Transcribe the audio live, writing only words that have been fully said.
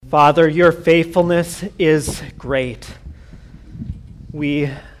Father, your faithfulness is great. We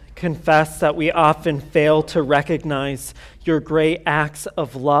confess that we often fail to recognize your great acts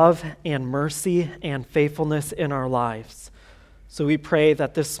of love and mercy and faithfulness in our lives. So we pray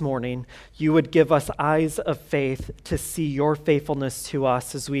that this morning you would give us eyes of faith to see your faithfulness to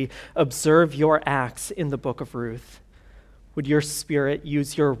us as we observe your acts in the book of Ruth. Would your Spirit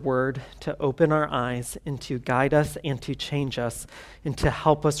use your word to open our eyes and to guide us and to change us and to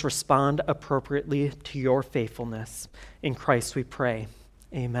help us respond appropriately to your faithfulness. In Christ we pray.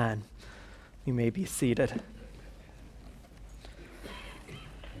 Amen. You may be seated.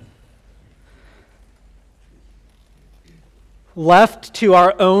 Left to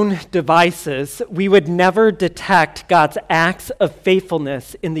our own devices, we would never detect God's acts of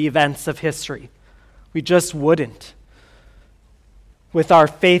faithfulness in the events of history. We just wouldn't. With our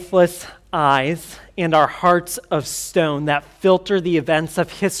faithless eyes and our hearts of stone that filter the events of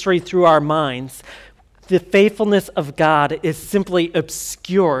history through our minds, the faithfulness of God is simply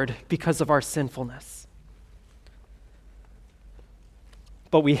obscured because of our sinfulness.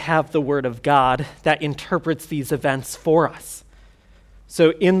 But we have the Word of God that interprets these events for us.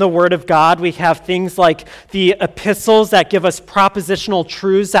 So in the Word of God, we have things like the epistles that give us propositional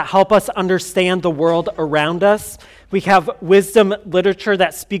truths that help us understand the world around us. We have wisdom literature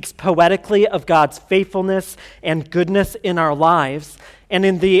that speaks poetically of God's faithfulness and goodness in our lives. And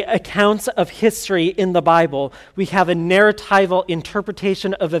in the accounts of history in the Bible, we have a narratival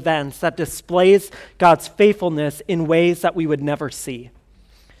interpretation of events that displays God's faithfulness in ways that we would never see.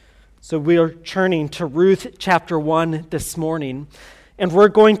 So we're turning to Ruth chapter 1 this morning. And we're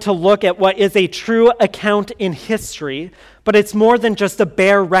going to look at what is a true account in history, but it's more than just a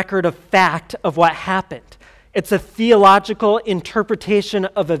bare record of fact of what happened. It's a theological interpretation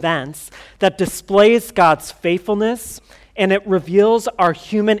of events that displays God's faithfulness, and it reveals our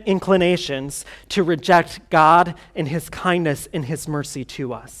human inclinations to reject God and his kindness and his mercy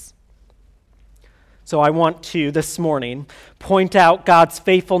to us. So I want to, this morning, point out God's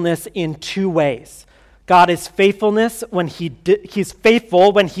faithfulness in two ways. God is faithfulness when he's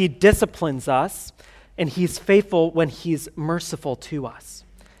faithful when he disciplines us, and he's faithful when he's merciful to us.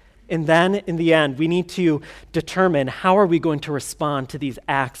 And then, in the end, we need to determine how are we going to respond to these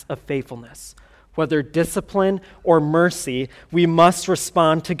acts of faithfulness. Whether discipline or mercy, we must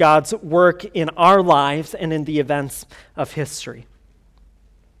respond to God's work in our lives and in the events of history.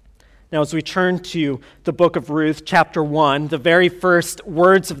 Now, as we turn to the book of Ruth, chapter 1, the very first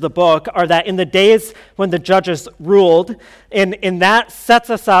words of the book are that in the days when the judges ruled, and that sets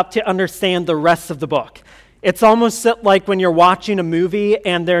us up to understand the rest of the book. It's almost like when you're watching a movie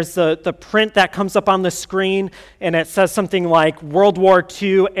and there's the print that comes up on the screen and it says something like World War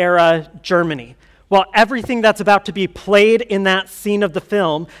II era Germany. Well, everything that's about to be played in that scene of the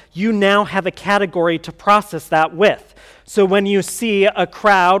film, you now have a category to process that with. So when you see a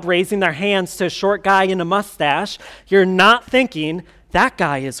crowd raising their hands to a short guy in a mustache, you're not thinking, that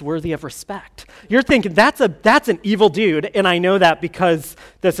guy is worthy of respect. You're thinking, that's an evil dude, and I know that because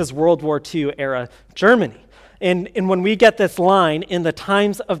this is World War II era Germany. And when we get this line, in the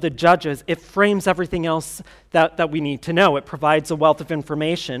times of the judges, it frames everything else that we need to know. It provides a wealth of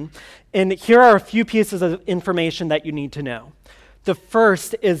information. And here are a few pieces of information that you need to know. The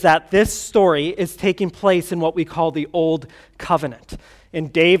first is that this story is taking place in what we call the Old Covenant.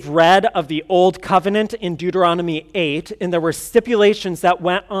 And Dave read of the Old Covenant in Deuteronomy 8, and there were stipulations that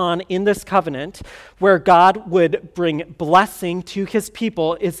went on in this covenant where God would bring blessing to his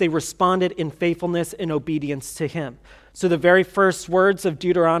people as they responded in faithfulness and obedience to him. So the very first words of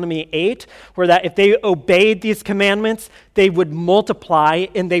Deuteronomy 8 were that if they obeyed these commandments, they would multiply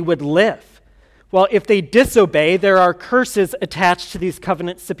and they would live. Well, if they disobey, there are curses attached to these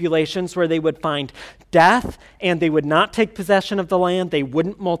covenant stipulations where they would find death and they would not take possession of the land, they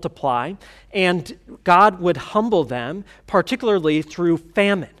wouldn't multiply, and God would humble them, particularly through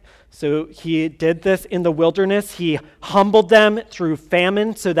famine. So he did this in the wilderness. He humbled them through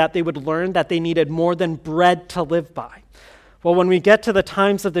famine so that they would learn that they needed more than bread to live by. Well, when we get to the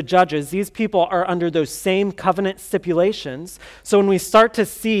times of the judges, these people are under those same covenant stipulations. So when we start to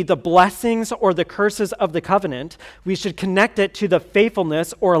see the blessings or the curses of the covenant, we should connect it to the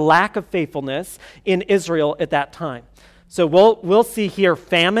faithfulness or lack of faithfulness in Israel at that time. So we'll see here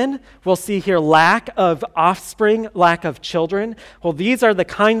famine, we'll see here lack of offspring, lack of children. Well, these are the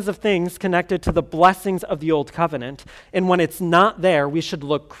kinds of things connected to the blessings of the Old Covenant. And when it's not there, we should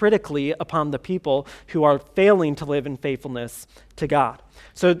look critically upon the people who are failing to live in faithfulness to God.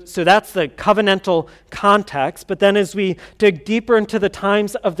 So that's the covenantal context. But then as we dig deeper into the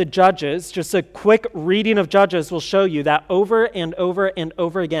times of the judges, just a quick reading of Judges will show you that over and over and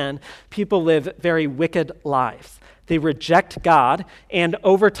over again, people live very wicked lives. They reject God, and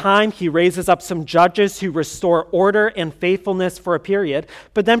over time, he raises up some judges who restore order and faithfulness for a period,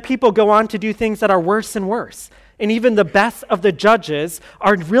 but then people go on to do things that are worse and worse. And even the best of the judges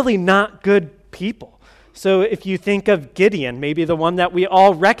are really not good people. So if you think of Gideon, maybe the one that we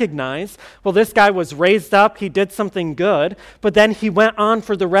all recognize, well, this guy was raised up, he did something good, but then he went on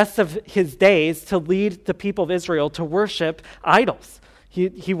for the rest of his days to lead the people of Israel to worship idols.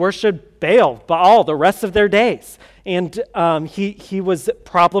 He worshiped Baal, the rest of their days. And he was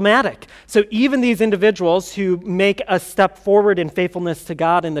problematic. So even these individuals who make a step forward in faithfulness to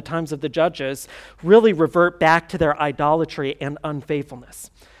God in the times of the judges really revert back to their idolatry and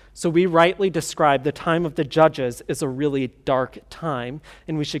unfaithfulness. So we rightly describe the time of the judges as a really dark time,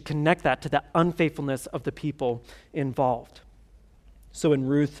 and we should connect that to the unfaithfulness of the people involved. So in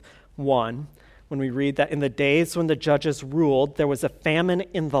Ruth 1, when we read that in the days when the judges ruled, there was a famine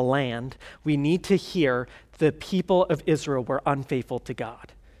in the land, we need to hear the people of Israel were unfaithful to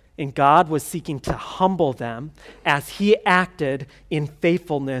God. And God was seeking to humble them as he acted in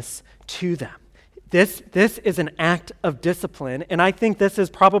faithfulness to them. This is an act of discipline, and I think this is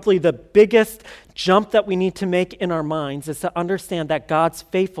probably the biggest jump that we need to make in our minds, is to understand that God's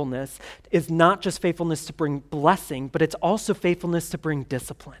faithfulness is not just faithfulness to bring blessing, but it's also faithfulness to bring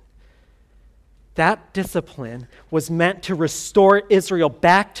discipline. That discipline was meant to restore Israel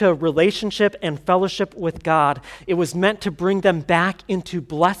back to relationship and fellowship with God. It was meant to bring them back into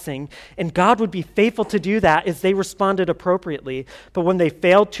blessing, and God would be faithful to do that as they responded appropriately. But when they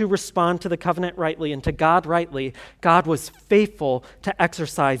failed to respond to the covenant rightly and to God rightly, God was faithful to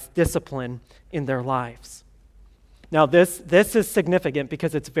exercise discipline in their lives. Now, this is significant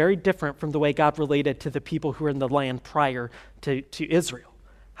because it's very different from the way God related to the people who were in the land prior to Israel.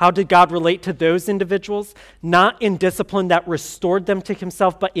 How did God relate to those individuals? Not in discipline that restored them to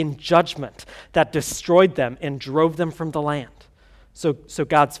himself, but in judgment that destroyed them and drove them from the land. So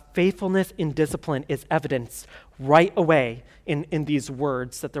God's faithfulness in discipline is evidenced right away in these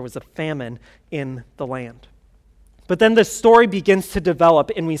words that there was a famine in the land. But then the story begins to develop,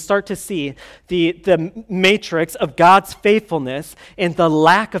 and we start to see the matrix of God's faithfulness and the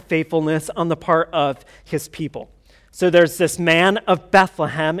lack of faithfulness on the part of his people. So there's this man of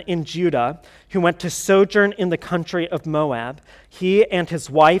Bethlehem in Judah who went to sojourn in the country of Moab, he and his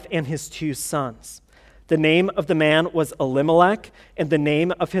wife and his 2 sons. The name of the man was Elimelech, and the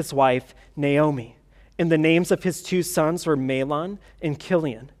name of his wife Naomi. And the names of his 2 sons were Mahlon and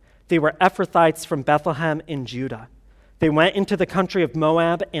Chilion. They were Ephrathites from Bethlehem in Judah. They went into the country of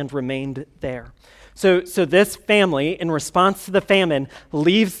Moab and remained there. So this family, in response to the famine,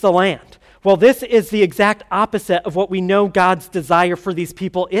 leaves the land. Well, this is the exact opposite of what we know God's desire for these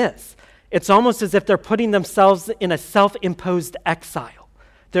people is. It's almost as if they're putting themselves in a self-imposed exile.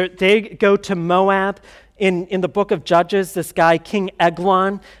 They go to Moab. In the book of Judges, this guy, King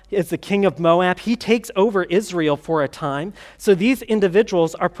Eglon, is the king of Moab. He takes over Israel for a time. So these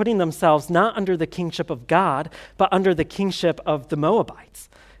individuals are putting themselves not under the kingship of God, but under the kingship of the Moabites.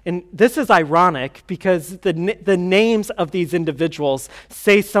 And this is ironic because the names of these individuals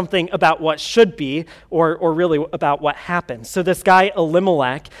say something about what should be or really about what happened. So this guy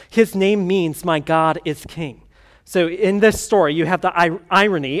Elimelech, his name means my God is king. So in this story, you have the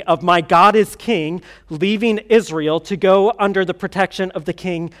irony of my God is king leaving Israel to go under the protection of the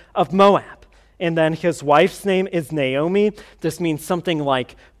king of Moab. And then his wife's name is Naomi. This means something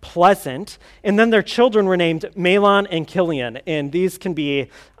like pleasant. And then their children were named Mahlon and Chilion. And these can be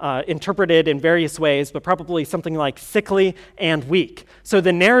interpreted in various ways, but probably something like sickly and weak. So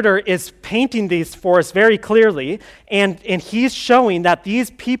the narrator is painting these for us very clearly, and he's showing that these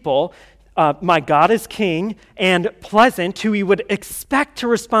people, my God is king and pleasant, who we would expect to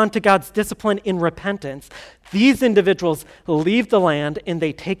respond to God's discipline in repentance, these individuals leave the land and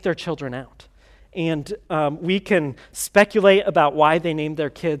they take their children out. And we can speculate about why they named their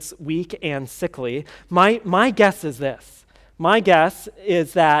kids weak and sickly. My guess is this. My guess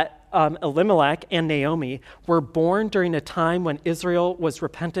is that Elimelech and Naomi were born during a time when Israel was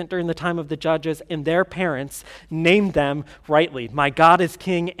repentant during the time of the judges, and their parents named them rightly. My God is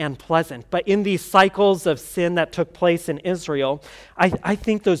king and pleasant. But in these cycles of sin that took place in Israel, I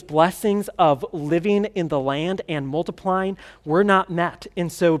think those blessings of living in the land and multiplying were not met.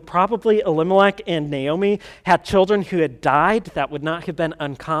 And so probably Elimelech and Naomi had children who had died. That would not have been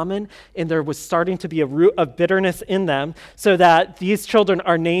uncommon. And there was starting to be a root of bitterness in them, so that these children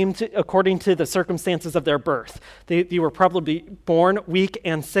are named according to the circumstances of their birth. They were probably born weak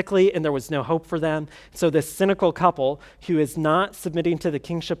and sickly, and there was no hope for them. So this cynical couple who is not submitting to the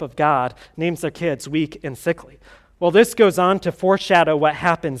kingship of God names their kids weak and sickly. Well, this goes on to foreshadow what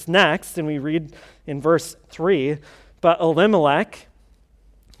happens next, and we read in verse 3, but Elimelech,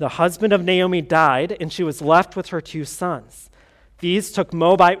 the husband of Naomi, died, and she was left with her 2 sons. These took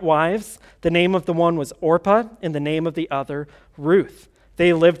Moabite wives. The name of the one was Orpah, and the name of the other Ruth.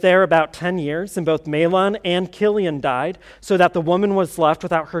 They lived there about 10 years, and both Mahlon and Chilion died, so that the woman was left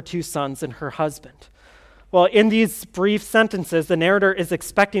without her 2 sons and her husband. Well, in these brief sentences, the narrator is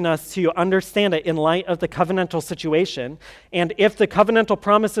expecting us to understand it in light of the covenantal situation. And if the covenantal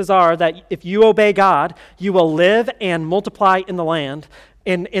promises are that if you obey God, you will live and multiply in the land,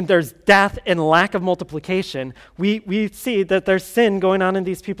 and there's death and lack of multiplication, we see that there's sin going on in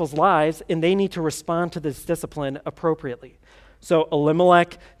these people's lives, and they need to respond to this discipline appropriately. So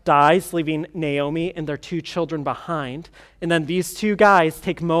Elimelech dies, leaving Naomi and their 2 children behind, and then these 2 guys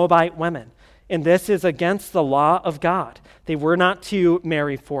take Moabite women. And this is against the law of God. They were not to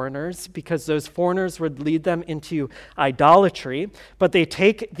marry foreigners because those foreigners would lead them into idolatry. But they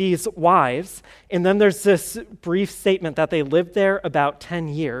take these wives, and then there's this brief statement that they lived there about 10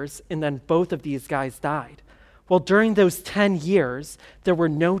 years, and then both of these guys died. Well, during those 10 years, there were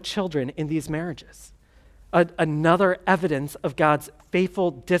no children in these marriages. Another evidence of God's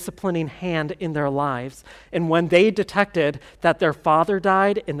faithful disciplining hand in their lives. And when they detected that their father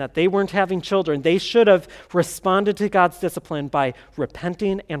died and that they weren't having children, they should have responded to God's discipline by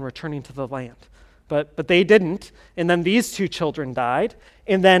repenting and returning to the land. But they didn't. And then these 2 children died.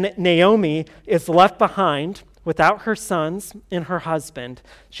 And then Naomi is left behind without her sons and her husband.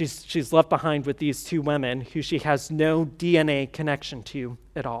 She's left behind with these 2 women who she has no DNA connection to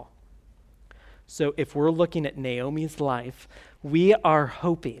at all. So if we're looking at Naomi's life, we are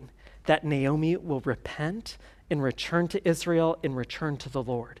hoping that Naomi will repent and return to Israel and return to the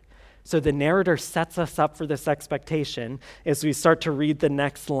Lord. So the narrator sets us up for this expectation as we start to read the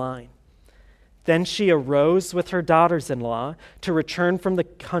next line. Then she arose with her daughters-in-law to return from the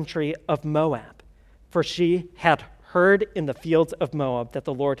country of Moab, for she had heard in the fields of Moab that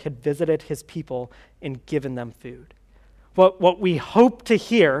the Lord had visited his people and given them food. What we hope to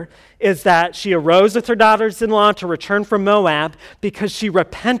hear is that she arose with her daughters-in-law to return from Moab because she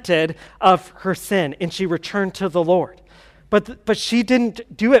repented of her sin and she returned to the Lord. But she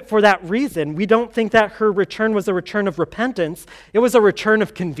didn't do it for that reason. We don't think that her return was a return of repentance. It was a return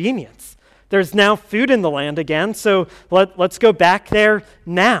of convenience. There's now food in the land again, so let's go back there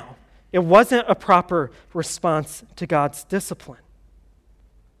now. It wasn't a proper response to God's discipline.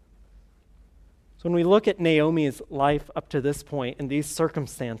 So when we look at Naomi's life up to this point in these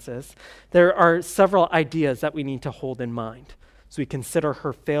circumstances, there are several ideas that we need to hold in mind as we consider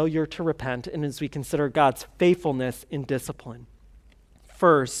her failure to repent and as we consider God's faithfulness in discipline.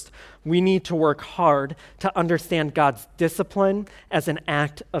 First, we need to work hard to understand God's discipline as an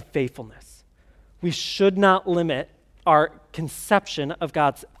act of faithfulness. We should not limit our conception of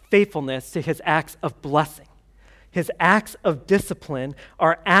God's faithfulness to his acts of blessing. His acts of discipline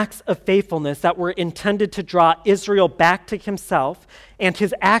are acts of faithfulness that were intended to draw Israel back to himself, and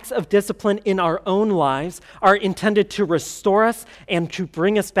his acts of discipline in our own lives are intended to restore us and to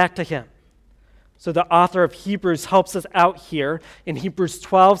bring us back to him. So the author of Hebrews helps us out here in Hebrews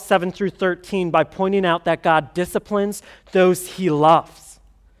 12, 7 through 13 by pointing out that God disciplines those he loves,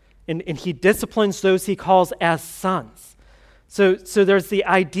 and he disciplines those he calls as sons. So there's the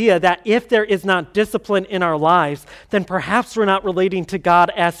idea that if there is not discipline in our lives, then perhaps we're not relating to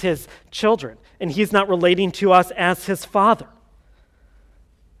God as his children, and he's not relating to us as his father.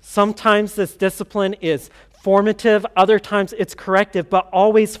 Sometimes this discipline is formative, other times it's corrective, but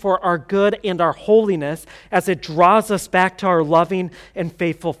always for our good and our holiness as it draws us back to our loving and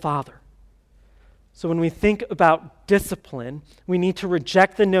faithful Father. So when we think about discipline, we need to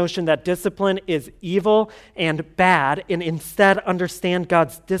reject the notion that discipline is evil and bad and instead understand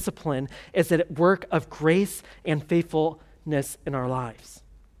God's discipline as a work of grace and faithfulness in our lives.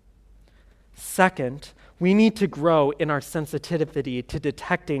 Second, we need to grow in our sensitivity to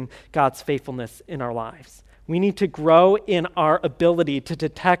detecting God's faithfulness in our lives. We need to grow in our ability to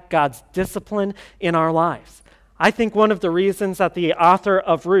detect God's discipline in our lives. I think one of the reasons that the author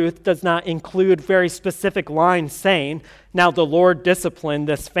of Ruth does not include very specific lines saying, now the Lord disciplined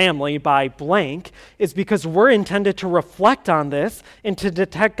this family by blank, is because we're intended to reflect on this and to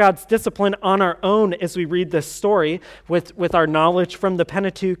detect God's discipline on our own as we read this story with our knowledge from the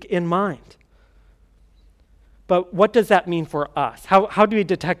Pentateuch in mind. But what does that mean for us? How do we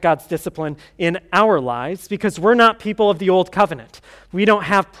detect God's discipline in our lives? Because we're not people of the old covenant. We don't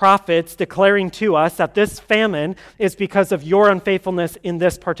have prophets declaring to us that this famine is because of your unfaithfulness in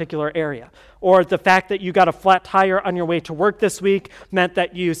this particular area, or the fact that you got a flat tire on your way to work this week meant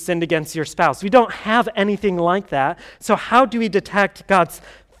that you sinned against your spouse. We don't have anything like that. So how do we detect God's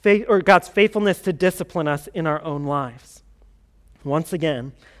faithfulness to discipline us in our own lives? Once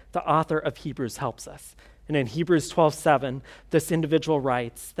again, the author of Hebrews helps us. And in Hebrews 12:7, this individual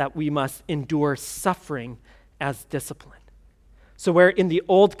writes that we must endure suffering as discipline. So where in the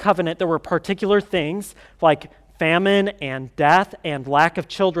old covenant there were particular things like famine and death and lack of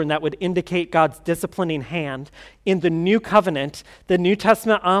children that would indicate God's disciplining hand, in the new covenant, the New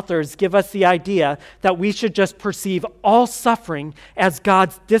Testament authors give us the idea that we should just perceive all suffering as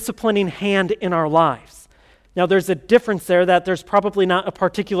God's disciplining hand in our lives. Now, there's a difference there that there's probably not a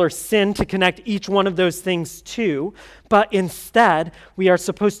particular sin to connect each one of those things to, but instead, we are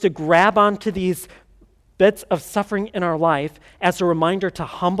supposed to grab onto these bits of suffering in our life as a reminder to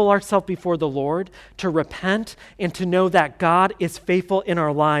humble ourselves before the Lord, to repent, and to know that God is faithful in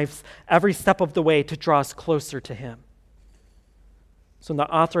our lives every step of the way to draw us closer to Him. So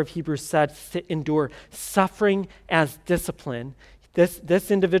the author of Hebrews said to endure suffering as discipline.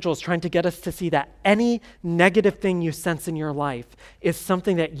 This individual is trying to get us to see that any negative thing you sense in your life is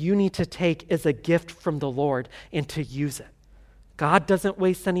something that you need to take as a gift from the Lord and to use it. God doesn't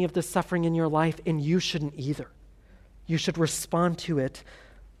waste any of the suffering in your life, and you shouldn't either. You should respond to it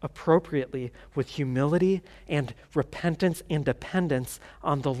appropriately with humility and repentance and dependence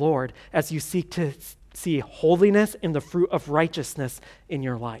on the Lord as you seek to see holiness and the fruit of righteousness in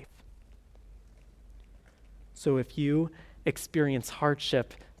your life. So if you experience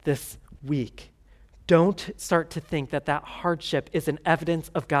hardship this week, don't start to think that that hardship is an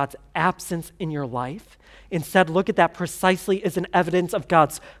evidence of God's absence in your life. Instead, look at that precisely as an evidence of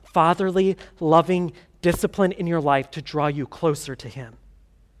God's fatherly, loving discipline in your life to draw you closer to Him.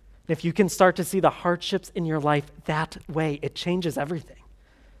 If you can start to see the hardships in your life that way, it changes everything.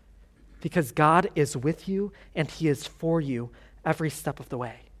 Because God is with you and He is for you every step of the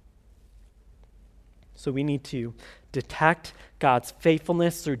way. So we need to detect God's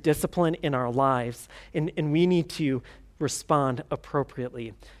faithfulness through discipline in our lives, and we need to respond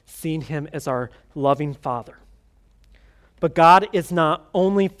appropriately, seeing Him as our loving Father. But God is not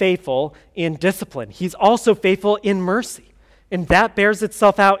only faithful in discipline, He's also faithful in mercy, and that bears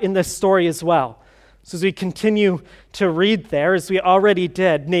itself out in this story as well. So as we continue to read there, as we already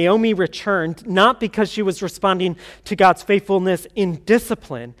did, Naomi returned not because she was responding to God's faithfulness in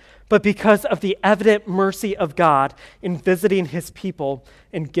discipline, but because of the evident mercy of God in visiting His people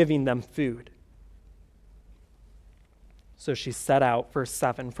and giving them food. So she set out, verse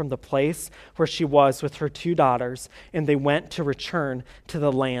 7, from the place where she was with her 2 daughters, and they went to return to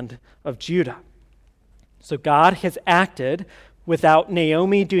the land of Judah. So God has acted without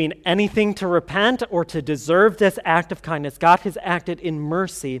Naomi doing anything to repent or to deserve this act of kindness. God has acted in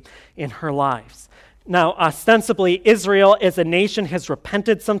mercy in her lives. Now, ostensibly, Israel as a nation has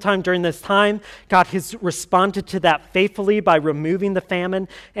repented sometime during this time. God has responded to that faithfully by removing the famine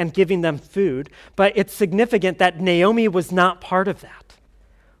and giving them food. But it's significant that Naomi was not part of that.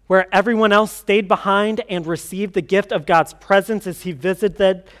 Where everyone else stayed behind and received the gift of God's presence as He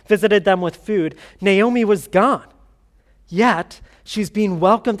visited them with food, Naomi was gone. Yet, she's being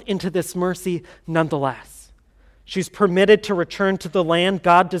welcomed into this mercy nonetheless. She's permitted to return to the land.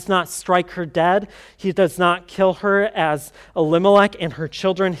 God does not strike her dead. He does not kill her as Elimelech and her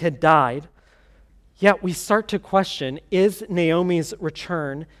children had died. Yet we start to question, is Naomi's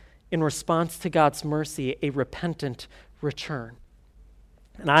return in response to God's mercy a repentant return?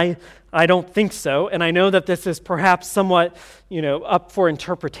 And I don't think so, and I know that this is perhaps somewhat, up for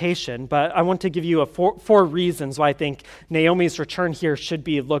interpretation, but I want to give you four reasons why I think Naomi's return here should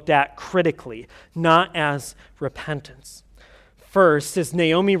be looked at critically, not as repentance. First, as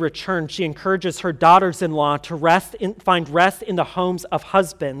Naomi returned, she encourages her daughters-in-law to find rest in the homes of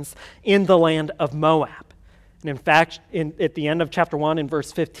husbands in the land of Moab. And in fact, at the end of chapter 1 in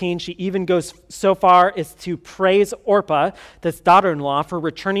verse 15, she even goes so far as to praise Orpah, this daughter-in-law, for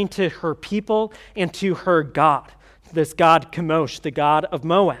returning to her people and to her God, this god Chemosh, the god of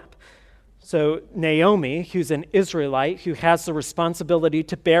Moab. So Naomi, who's an Israelite, who has the responsibility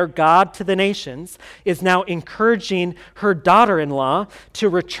to bear God to the nations, is now encouraging her daughter-in-law to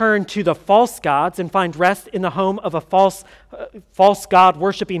return to the false gods and find rest in the home of a false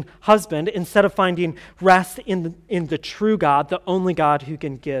God-worshiping husband instead of finding rest in the true God, the only God who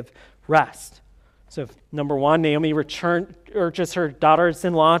can give rest. So number one, Naomi urges her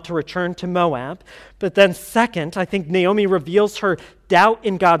daughters-in-law to return to Moab. But then second, I think Naomi reveals her doubt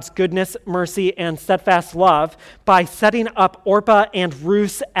in God's goodness, mercy, and steadfast love by setting up Orpah and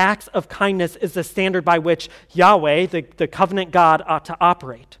Ruth's acts of kindness as the standard by which Yahweh, the covenant God, ought to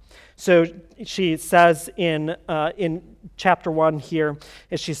operate. So she says in chapter 1 here,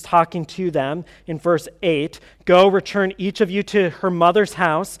 as she's talking to them in verse 8, "Go, return each of you to her mother's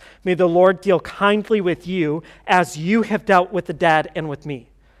house. May the Lord deal kindly with you as you have dealt with the dead and with me."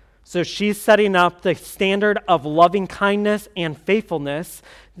 So she's setting up the standard of loving kindness and faithfulness.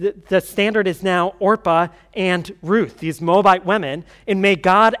 The standard is now Orpah and Ruth, these Moabite women, and may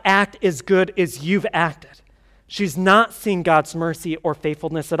God act as good as you've acted. She's not seeing God's mercy or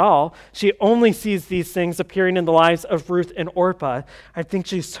faithfulness at all. She only sees these things appearing in the lives of Ruth and Orpah. I think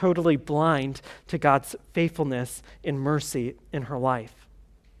she's totally blind to God's faithfulness and mercy in her life.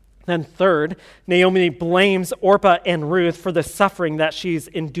 Then third, Naomi blames Orpah and Ruth for the suffering that she's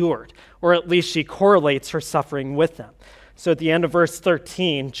endured, or at least she correlates her suffering with them. So at the end of verse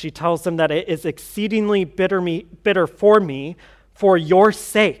 13, she tells them that it is exceedingly bitter for me, for your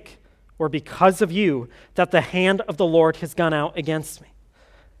sake, or because of you, that the hand of the Lord has gone out against me.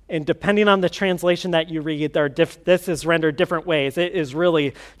 And depending on the translation that you read, this is rendered different ways. It is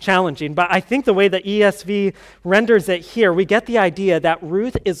really challenging. But I think the way that ESV renders it here, we get the idea that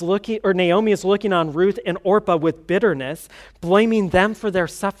Naomi is looking on Ruth and Orpah with bitterness, blaming them for their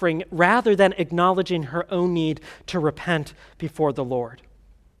suffering rather than acknowledging her own need to repent before the Lord.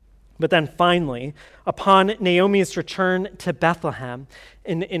 But then finally, upon Naomi's return to Bethlehem,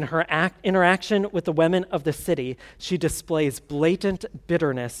 in her interaction with the women of the city, she displays blatant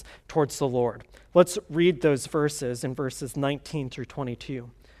bitterness towards the Lord. Let's read those verses in verses 19 through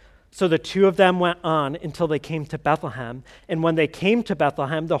 22. "So the two of them went on until they came to Bethlehem, and when they came to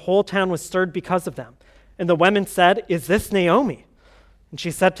Bethlehem, the whole town was stirred because of them. And the women said, 'Is this Naomi?' And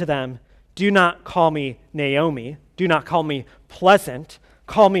she said to them, 'Do not call me Naomi, do not call me pleasant,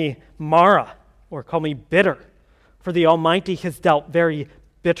 call me Mara, or call me bitter, for the Almighty has dealt very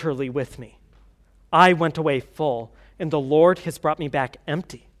bitterly with me. I went away full, and the Lord has brought me back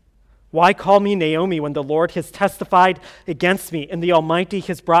empty. Why call me Naomi when the Lord has testified against me, and the Almighty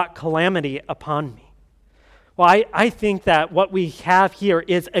has brought calamity upon me?'" Well, I think that what we have here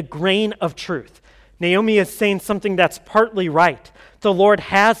is a grain of truth. Naomi is saying something that's partly right. The Lord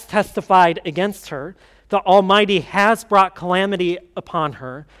has testified against her. The Almighty has brought calamity upon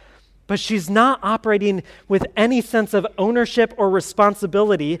her, but she's not operating with any sense of ownership or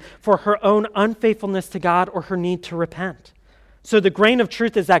responsibility for her own unfaithfulness to God or her need to repent. So the grain of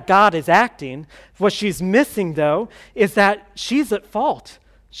truth is that God is acting. What she's missing, though, is that she's at fault.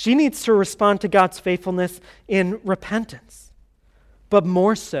 She needs to respond to God's faithfulness in repentance. But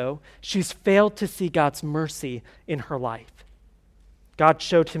more so, she's failed to see God's mercy in her life. God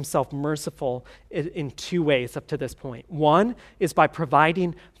showed himself merciful in two ways up to this point. One is by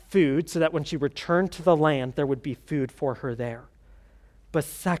providing food so that when she returned to the land, there would be food for her there. But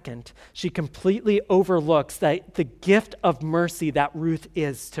second, she completely overlooks the gift of mercy that Ruth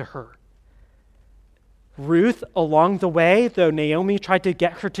is to her. Ruth, along the way, though Naomi tried to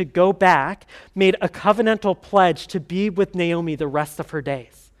get her to go back, made a covenantal pledge to be with Naomi the rest of her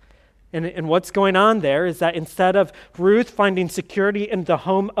days. And what's going on there is that instead of Ruth finding security in the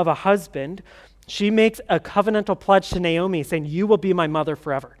home of a husband, she makes a covenantal pledge to Naomi saying, "You will be my mother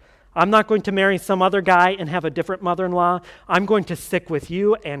forever. I'm not going to marry some other guy and have a different mother-in-law. I'm going to stick with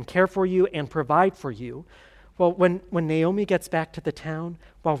you and care for you and provide for you." Well, when Naomi gets back to the town,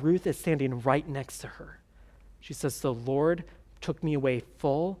 while Ruth is standing right next to her, she says, "The Lord took me away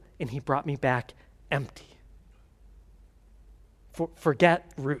full and he brought me back empty."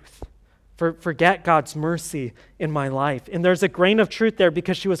 Forget Ruth. Forget God's mercy in my life. And there's a grain of truth there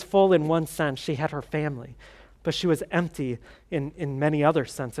because she was full in one sense. She had her family. But she was empty in many other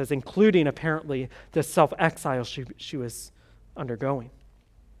senses, including apparently the self-exile she was undergoing.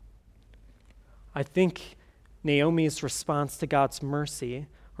 I think Naomi's response to God's mercy,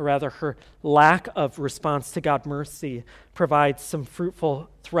 or rather her lack of response to God's mercy, provides some fruitful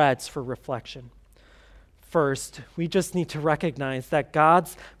threads for reflection. First, we just need to recognize that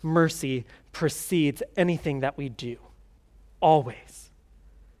God's mercy precedes anything that we do, always.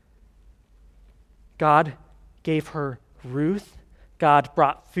 God gave her Ruth. God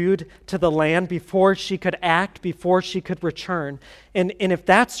brought food to the land before she could act, before she could return. And if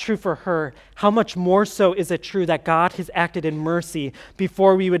that's true for her, how much more so is it true that God has acted in mercy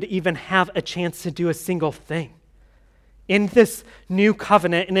before we would even have a chance to do a single thing? In this new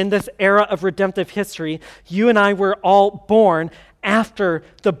covenant and in this era of redemptive history, you and I were all born after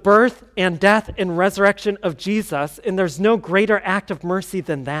the birth and death and resurrection of Jesus, and there's no greater act of mercy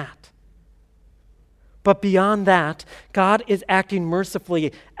than that. But beyond that, God is acting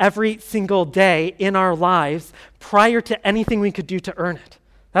mercifully every single day in our lives prior to anything we could do to earn it.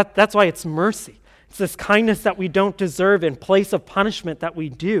 That's why it's mercy. It's this kindness that we don't deserve in place of punishment that we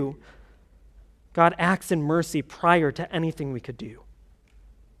do. God acts in mercy prior to anything we could do.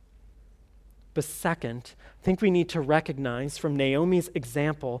 But second, I think we need to recognize from Naomi's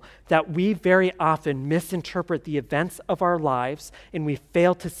example that we very often misinterpret the events of our lives and we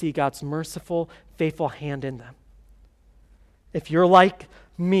fail to see God's merciful, faithful hand in them. If you're like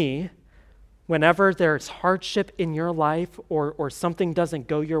me, whenever there's hardship in your life or something doesn't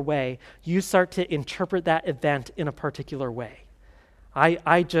go your way, you start to interpret that event in a particular way.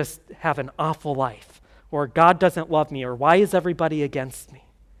 I just have an awful life, or God doesn't love me, or why is everybody against me?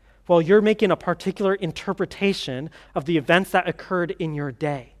 Well, you're making a particular interpretation of the events that occurred in your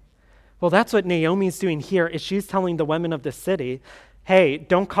day. Well, that's what Naomi's doing here, is she's telling the women of the city, hey,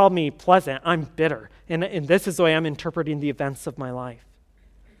 don't call me pleasant, I'm bitter. And this is the way I'm interpreting the events of my life.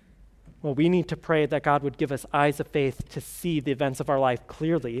 Well, we need to pray that God would give us eyes of faith to see the events of our life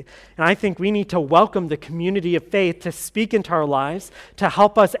clearly. And I think we need to welcome the community of faith to speak into our lives, to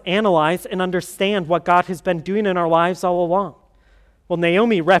help us analyze and understand what God has been doing in our lives all along. Well,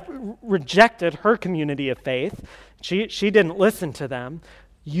 Naomi rejected her community of faith. She didn't listen to them.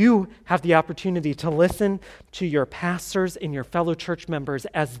 You have the opportunity to listen to your pastors and your fellow church members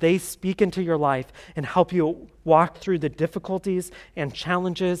as they speak into your life and help you walk through the difficulties and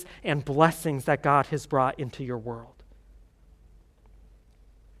challenges and blessings that God has brought into your world.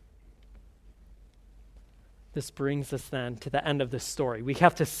 This brings us then to the end of the story. We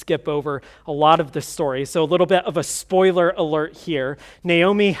have to skip over a lot of the story, so a little bit of a spoiler alert here.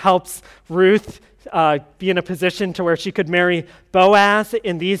 Naomi helps Ruth be in a position to where she could marry Boaz,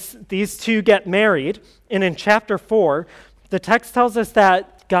 and these two get married. And in chapter 4, the text tells us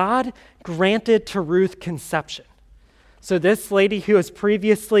that God granted to Ruth conception. So this lady who was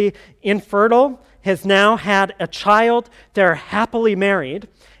previously infertile has now had a child. They're happily married.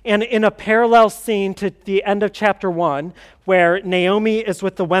 And in a parallel scene to the end of chapter 1, where Naomi is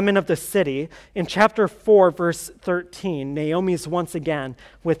with the women of the city, in chapter 4, verse 13, Naomi is once again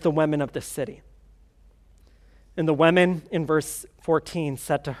with the women of the city. And the women in verse 14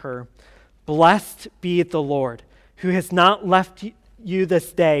 said to her, "Blessed be the Lord, who has not left you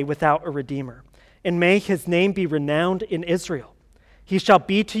this day without a redeemer, and may his name be renowned in Israel. He shall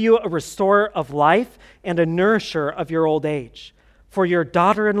be to you a restorer of life and a nourisher of your old age. For your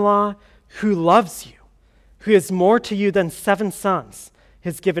daughter-in-law, who loves you, who is more to you than 7 sons,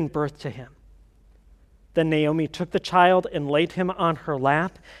 has given birth to him." Then Naomi took the child and laid him on her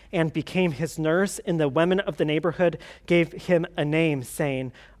lap and became his nurse, and the women of the neighborhood gave him a name,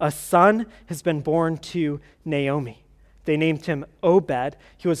 saying, "A son has been born to Naomi." They named him Obed.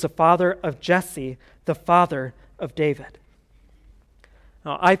 He was the father of Jesse, the father of David.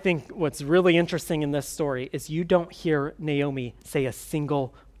 Now, I think what's really interesting in this story is you don't hear Naomi say a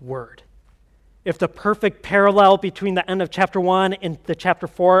single word. If the perfect parallel between the end of chapter 1 and the chapter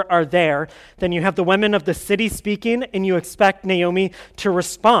 4 are there, then you have the women of the city speaking, and you expect Naomi to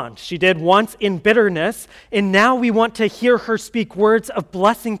respond. She did once in bitterness, and now we want to hear her speak words of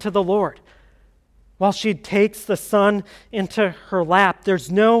blessing to the Lord. While she takes the son into her lap,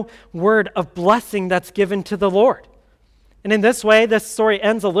 there's no word of blessing that's given to the Lord. And in this way, this story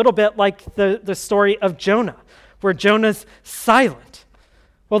ends a little bit like the story of Jonah, where Jonah's silent.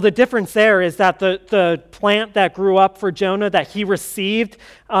 Well, the difference there is that the plant that grew up for Jonah that he received,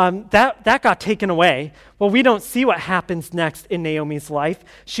 that got taken away. Well, we don't see what happens next in Naomi's life.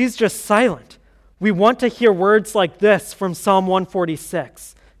 She's just silent. We want to hear words like this from Psalm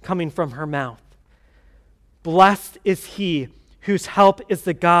 146 coming from her mouth. "Blessed is he whose help is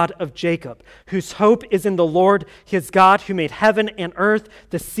the God of Jacob, whose hope is in the Lord, his God, who made heaven and earth,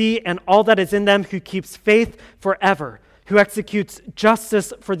 the sea, and all that is in them, who keeps faith forever, who executes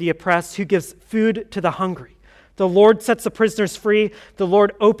justice for the oppressed, who gives food to the hungry. The Lord sets the prisoners free. The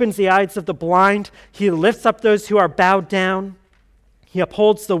Lord opens the eyes of the blind. He lifts up those who are bowed down. He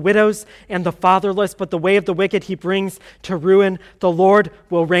upholds the widows and the fatherless, but the way of the wicked he brings to ruin. The Lord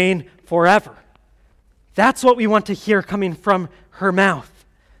will reign forever." That's what we want to hear coming from her mouth.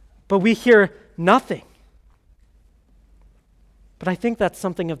 But we hear nothing. But I think that's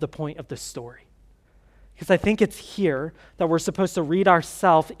something of the point of the story. Because I think it's here that we're supposed to read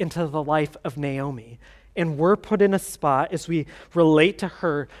ourselves into the life of Naomi. And we're put in a spot as we relate to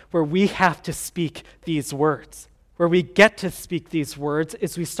her where we have to speak these words. where we get to speak these words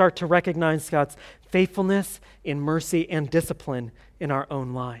is we start to recognize God's faithfulness in mercy and discipline in our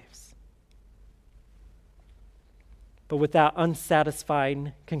own lives. But with that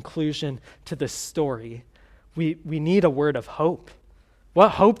unsatisfying conclusion to the story, we need a word of hope.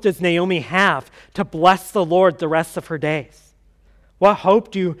 What hope does Naomi have to bless the Lord the rest of her days? What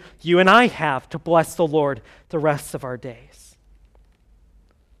hope do you and I have to bless the Lord the rest of our days?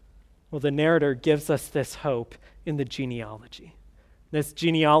 Well, the narrator gives us this hope in the genealogy. This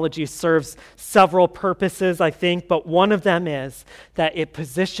genealogy serves several purposes, I think, but one of them is that it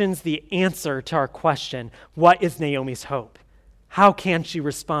positions the answer to our question, what is Naomi's hope? How can she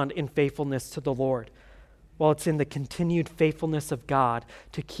respond in faithfulness to the Lord? Well, it's in the continued faithfulness of God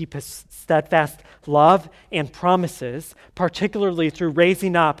to keep his steadfast love and promises, particularly through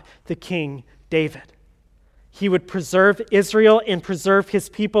raising up the king David. He would preserve Israel and preserve his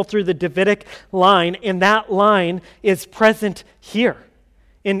people through the Davidic line, and that line is present here.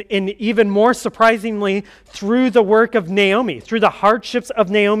 And even more surprisingly, through the work of Naomi, through the hardships of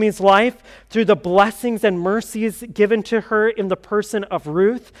Naomi's life, through the blessings and mercies given to her in the person of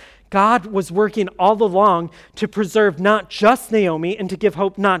Ruth, God was working all along to preserve not just Naomi and to give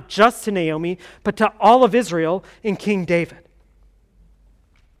hope not just to Naomi, but to all of Israel in King David.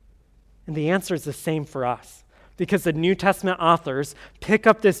 And the answer is the same for us, because the New Testament authors pick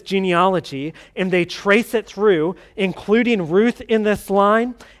up this genealogy and they trace it through, including Ruth in this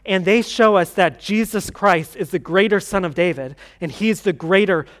line, and they show us that Jesus Christ is the greater Son of David, and he's the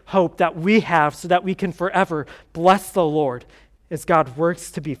greater hope that we have so that we can forever bless the Lord as God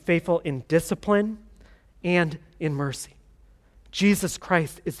works to be faithful in discipline and in mercy. Jesus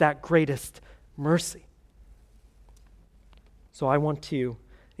Christ is that greatest mercy. So I want to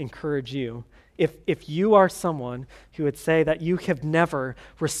encourage you, if you are someone who would say that you have never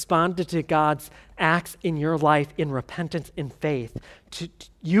responded to God's acts in your life in repentance and faith,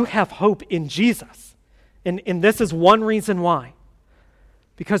 you have hope in Jesus. And this is one reason why.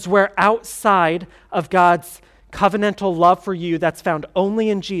 Because we're outside of God's covenantal love for you that's found only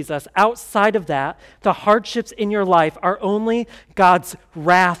in Jesus. Outside of that, the hardships in your life are only God's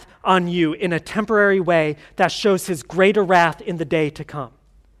wrath on you in a temporary way that shows his greater wrath in the day to come.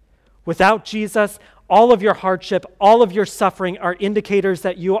 Without Jesus, all of your hardship, all of your suffering are indicators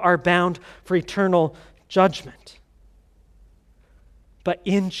that you are bound for eternal judgment. But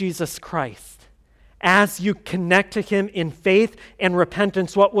in Jesus Christ, as you connect to him in faith and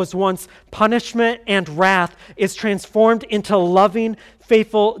repentance, what was once punishment and wrath is transformed into loving,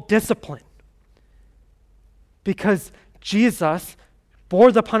 faithful discipline. Because Jesus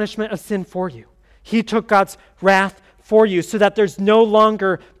bore the punishment of sin for you. He took God's wrath for you so that there's no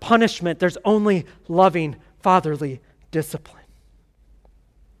longer punishment. There's only loving, fatherly discipline.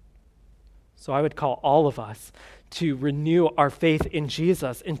 So I would call all of us to renew our faith in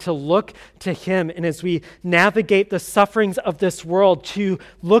Jesus and to look to him. And as we navigate the sufferings of this world, to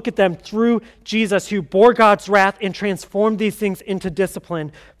look at them through Jesus, who bore God's wrath and transformed these things into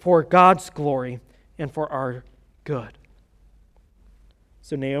discipline for God's glory and for our good.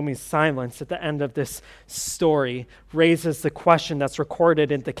 So Naomi's silence at the end of this story raises the question that's recorded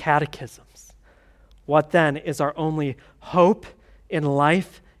in the catechisms. What then is our only hope in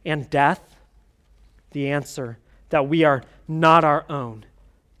life and death? The answer, that we are not our own,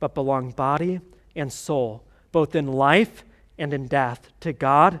 but belong body and soul, both in life and in death, to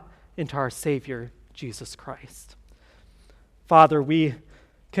God and to our Savior, Jesus Christ. Father, we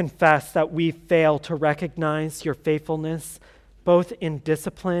confess that we fail to recognize your faithfulness both in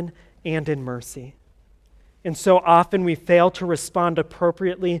discipline and in mercy. And so often we fail to respond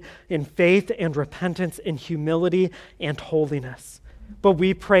appropriately in faith and repentance, in humility and holiness. But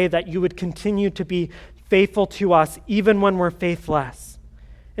we pray that you would continue to be faithful to us even when we're faithless,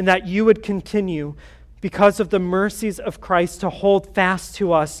 and that you would continue, because of the mercies of Christ, to hold fast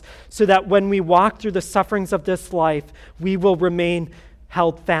to us so that when we walk through the sufferings of this life, we will remain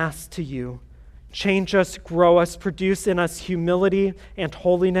held fast to you. Change us, grow us, produce in us humility and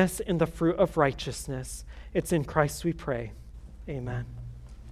holiness in the fruit of righteousness. It's in Christ we pray. Amen.